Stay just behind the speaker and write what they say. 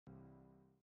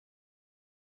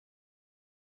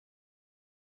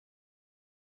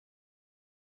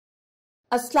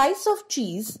a slice of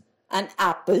cheese, an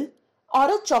apple, or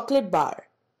a chocolate bar.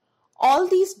 All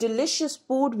these delicious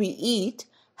food we eat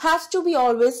has to be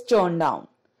always churned down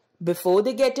before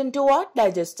they get into our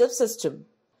digestive system.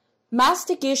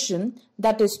 Mastication,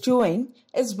 that is chewing,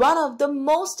 is one of the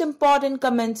most important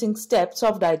commencing steps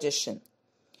of digestion,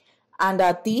 and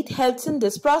our teeth helps in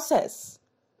this process.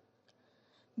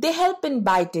 They help in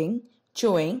biting,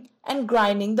 chewing, and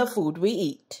grinding the food we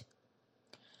eat.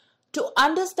 To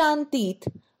understand teeth,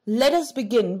 let us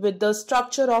begin with the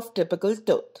structure of typical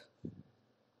tooth.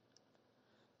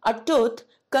 A tooth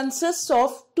consists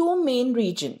of two main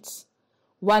regions.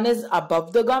 One is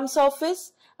above the gum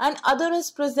surface and other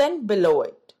is present below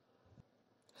it.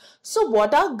 So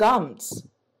what are gums?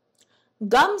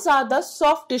 Gums are the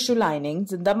soft tissue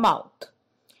linings in the mouth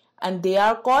and they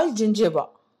are called gingiva.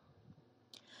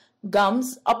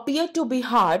 Gums appear to be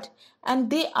hard and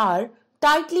they are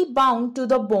tightly bound to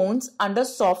the bones under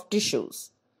soft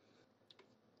tissues.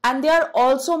 And they are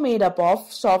also made up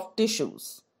of soft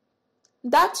tissues.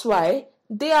 That's why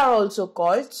they are also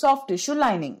called soft tissue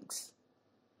linings.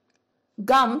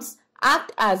 Gums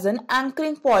act as an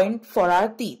anchoring point for our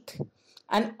teeth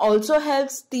and also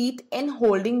helps teeth in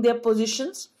holding their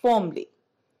positions firmly.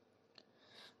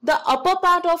 The upper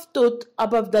part of tooth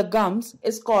above the gums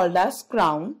is called as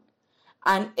crown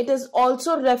and it is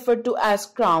also referred to as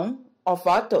crown of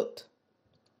our tooth.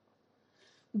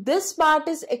 This part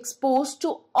is exposed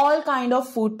to all kinds of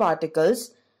food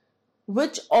particles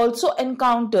which also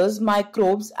encounters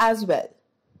microbes as well.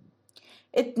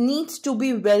 It needs to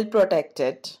be well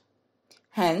protected.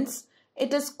 Hence,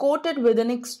 it is coated with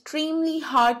an extremely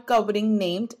hard covering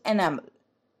named enamel.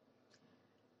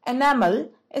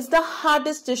 Enamel is the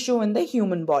hardest tissue in the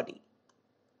human body.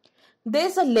 There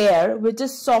is a layer which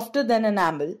is softer than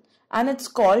enamel and it's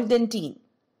called dentine.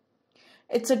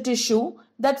 It's a tissue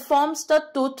that forms the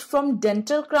tooth from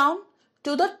dental crown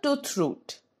to the tooth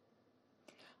root.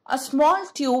 A small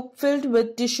tube filled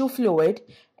with tissue fluid,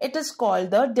 it is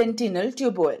called the dentinal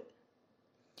tubule,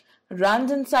 runs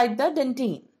inside the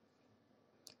dentine.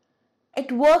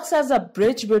 It works as a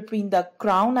bridge between the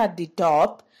crown at the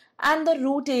top and the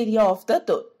root area of the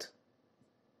tooth.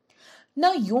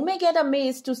 Now you may get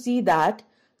amazed to see that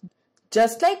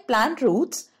just like plant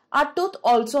roots, our tooth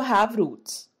also have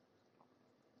roots.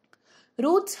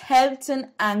 Roots helps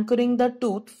in anchoring the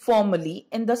tooth firmly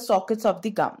in the sockets of the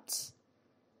gums.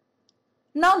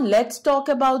 Now let's talk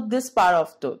about this part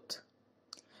of tooth.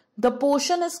 The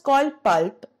portion is called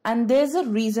pulp and there is a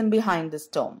reason behind this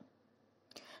term.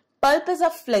 Pulp is a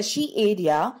fleshy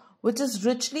area which is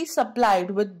richly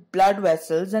supplied with blood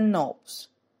vessels and nerves.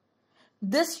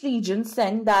 This region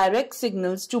sends direct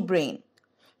signals to brain.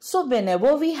 So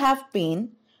whenever we have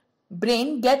pain,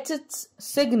 brain gets its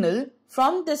signal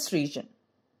from this region.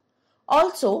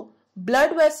 Also,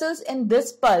 blood vessels in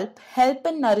this pulp help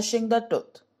in nourishing the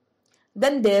tooth.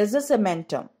 Then there is a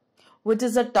cementum, which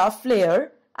is a tough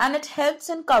layer and it helps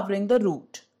in covering the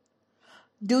root.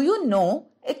 Do you know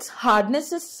its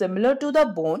hardness is similar to the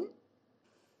bone?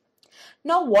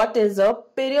 Now what is a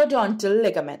periodontal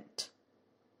ligament?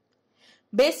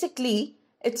 Basically,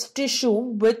 it's tissue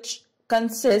which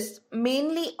consists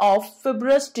mainly of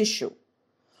fibrous tissue,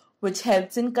 which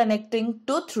helps in connecting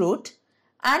tooth root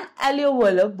and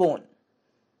alveolar bone.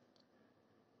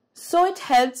 So it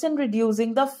helps in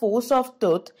reducing the force of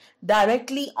tooth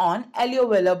directly on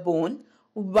alveolar bone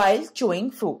while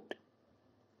chewing fruit.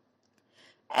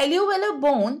 Alveolar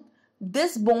bone,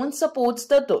 this bone supports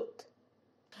the tooth.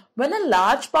 When a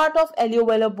large part of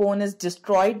alveolar bone is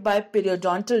destroyed by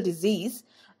periodontal disease,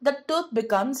 the tooth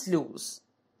becomes loose.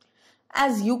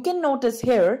 As you can notice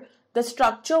here, the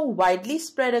structure widely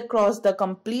spread across the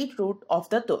complete root of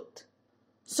the tooth.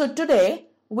 So today,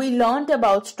 we learned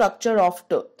about structure of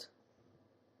tooth.